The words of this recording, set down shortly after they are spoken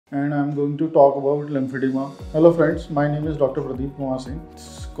and I'm going to talk about lymphedema. Hello friends, my name is Dr. Pradeep Kumar Singh.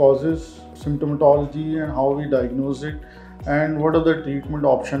 Its causes, symptomatology and how we diagnose it, and what are the treatment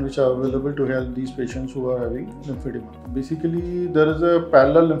options which are available to help these patients who are having lymphedema. Basically, there is a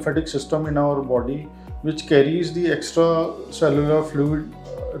parallel lymphatic system in our body which carries the extracellular fluid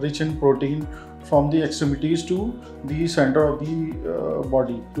rich in protein from the extremities to the center of the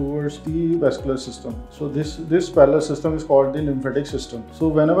body towards the vascular system. So this parallel system is called the lymphatic system. So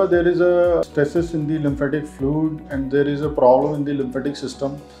whenever there is a stasis in the lymphatic fluid and there is a problem in the lymphatic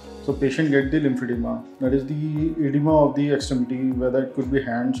system, so patient get the lymphedema, that is the edema of the extremity, whether it could be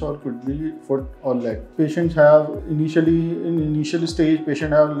hands or could be foot or leg. Patients have initial stage,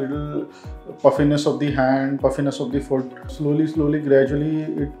 patient have little puffiness of the hand, puffiness of the foot. Slowly,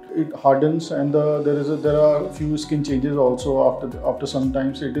 gradually it hardens, and there are few skin changes also after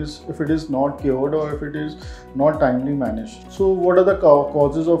sometimes if it is not cured or if it is not timely managed. So what are the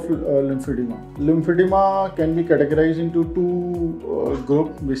causes of lymphedema? Lymphedema can be categorized into two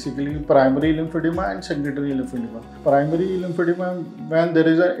groups, basically primary lymphedema and secondary lymphedema. Primary lymphedema, when there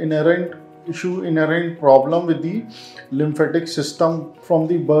is an inherent problem with the lymphatic system from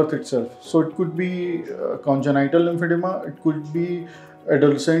the birth itself. So it could be congenital lymphedema, it could be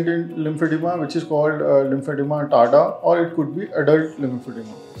adolescent lymphedema, which is called lymphedema tarda, or it could be adult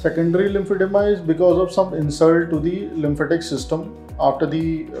lymphedema. Secondary lymphedema is because of some insult to the lymphatic system after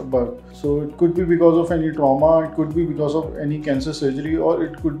the birth. So it could be because of any trauma, it could be because of any cancer surgery, or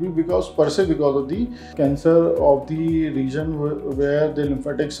it could be because of the cancer of the region where the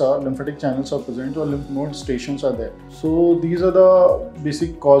lymphatic channels are present, or lymph node stations are there. So these are the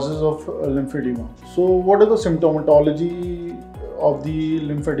basic causes of lymphedema. So what are the symptomatology of the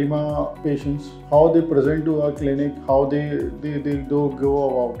lymphedema patients, how they present to our clinic, how they go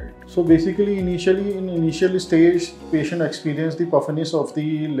about it. So basically, in initial stage, patient experience the puffiness of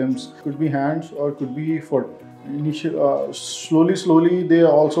the limbs, could be hands or could be foot. Slowly they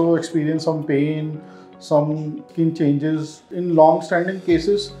also experience some pain, some skin changes. In long-standing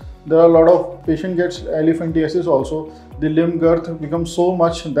cases, there are a lot of patient gets elephantiasis also. The limb girth becomes so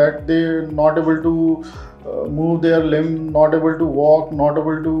much that they're not able to move their limb, not able to walk, not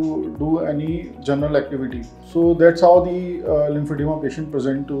able to do any general activity. So that's how the lymphedema patient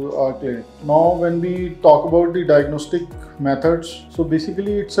present to our clinic. Now when we talk about the diagnostic methods, so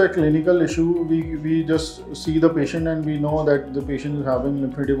basically it's a clinical issue. We just see the patient and we know that the patient is having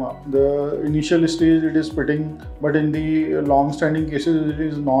lymphedema. The initial stage it is pitting, but in the long-standing cases it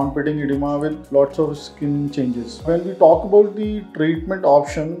is non-pitting edema with lots of skin changes. When we talk about the treatment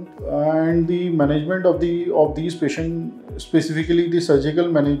option and the management of these patients, specifically the surgical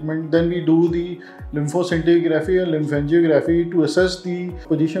management, then we do the lymphoscintigraphy and lymphangiography to assess the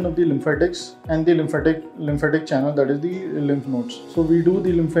position of the lymphatics and the lymphatic channel, that is the lymph nodes. So we do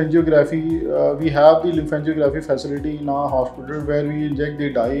the lymphangiography. We have the lymphangiography facility in our hospital where we inject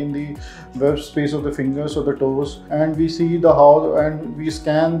the dye in the web space of the fingers or the toes, and we see and we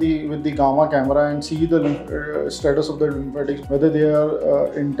scan with the gamma camera and see the status of the lymphatics, whether they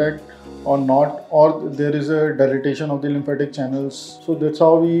are intact or not, or there is a dilatation of the lymphatic channels. So that's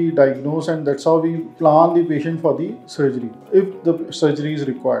how we diagnose and that's how we plan the patient for the surgery, if the surgery is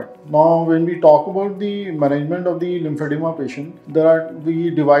required. Now when we talk about the management of the lymphedema patient, we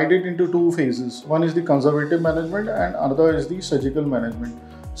divide it into two phases. One is the conservative management and another is the surgical management.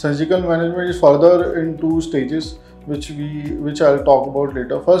 Surgical management is further in two stages, which I'll talk about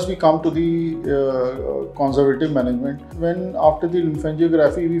later. First, we come to the conservative management. When after the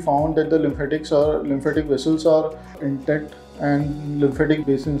lymphangiography, we found that the lymphatic vessels are intact, and lymphatic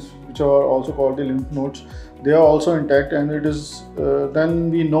basins, which are also called the lymph nodes, they are also intact, and it is then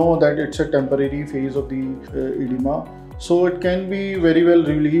we know that it's a temporary phase of the edema. So it can be very well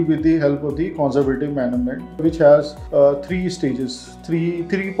relieved with the help of the conservative management, which has three stages,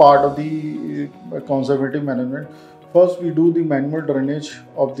 three part of the conservative management. First, we do the manual drainage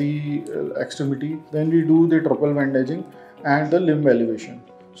of the extremity. Then we do the triple bandaging and the limb elevation.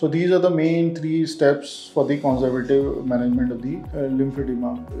 So these are the main three steps for the conservative management of the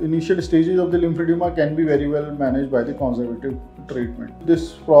lymphedema. Initial stages of the lymphedema can be very well managed by the conservative treatment.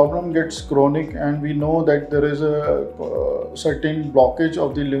 This problem gets chronic, and we know that there is a certain blockage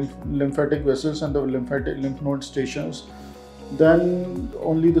of the lymphatic vessels and the lymph node stations. Then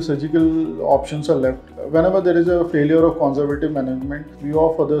only the surgical options are left. Whenever there is a failure of conservative management, we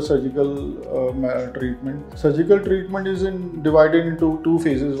offer the surgical treatment. Surgical treatment is divided into two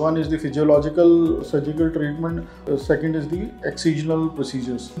phases. One is the physiological surgical treatment. Second is the excisional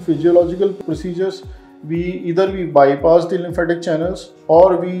procedures. Physiological procedures, we bypass the lymphatic channels,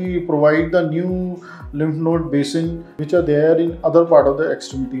 or we provide the new lymph node basin which are there in other part of the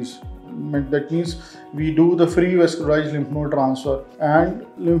extremities. That means we do the free vascularized lymph node transfer and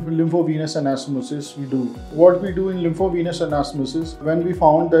lymphovenous anastomosis we do. What we do in lymphovenous anastomosis, when we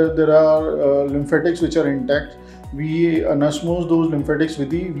found that there are lymphatics which are intact, we anastomose those lymphatics with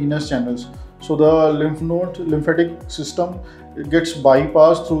the venous channels. So the lymphatic system gets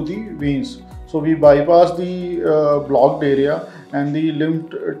bypassed through the veins. So we bypass the blocked area and the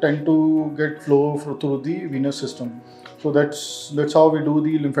lymph tend to get flow through the venous system. So that's how we do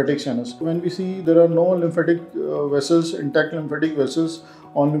the lymphatic channels. When we see there are no lymphatic vessels, intact lymphatic vessels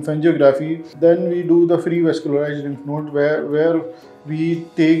on lymphangiography, then we do the free vascularized lymph node where we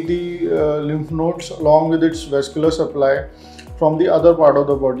take the lymph nodes along with its vascular supply from the other part of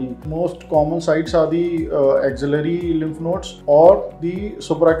the body. Most common sites are the axillary lymph nodes or the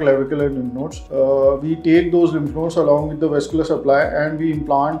supraclavicular lymph nodes. We take those lymph nodes along with the vascular supply and we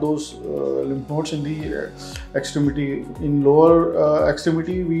implant those lymph nodes in the extremity. In lower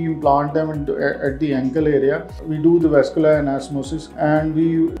extremity, we implant them at the ankle area. We do the vascular anastomosis and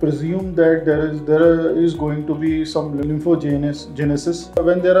we presume that there is going to be some lymphogenesis.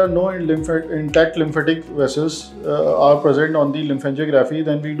 When there are no intact lymphatic vessels are present on the lymphangography,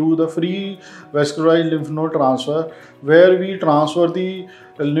 then we do the free vascularized lymph node transfer where we transfer the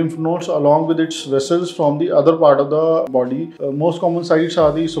lymph nodes along with its vessels from the other part of the body. Most common sites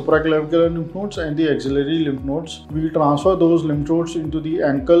are the supraclavicular lymph nodes and the axillary lymph nodes. We transfer those lymph nodes into the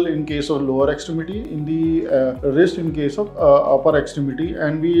ankle in case of lower extremity, in the wrist in case of upper extremity,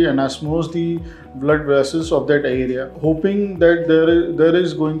 and we anastomose the blood vessels of that area, hoping that there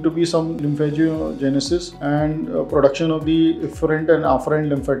is going to be some lymphogenesis and production of the efferent and afferent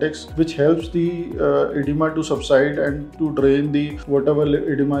lymphatics, which helps the edema to subside and to drain the whatever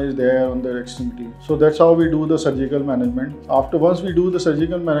edema is there on their extremity. So that's how we do the surgical management. Once we do the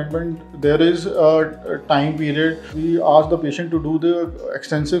surgical management, there is a time period. We ask the patient to do the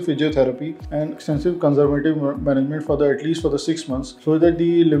extensive physiotherapy and extensive conservative management for at least 6 months, so that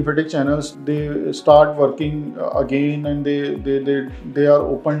the lymphatic channels they start working again and they are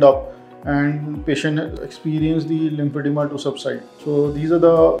opened up and patient experience the lymphedema to subside. So these are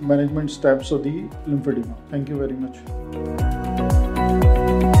the management steps of the lymphedema. Thank you very much.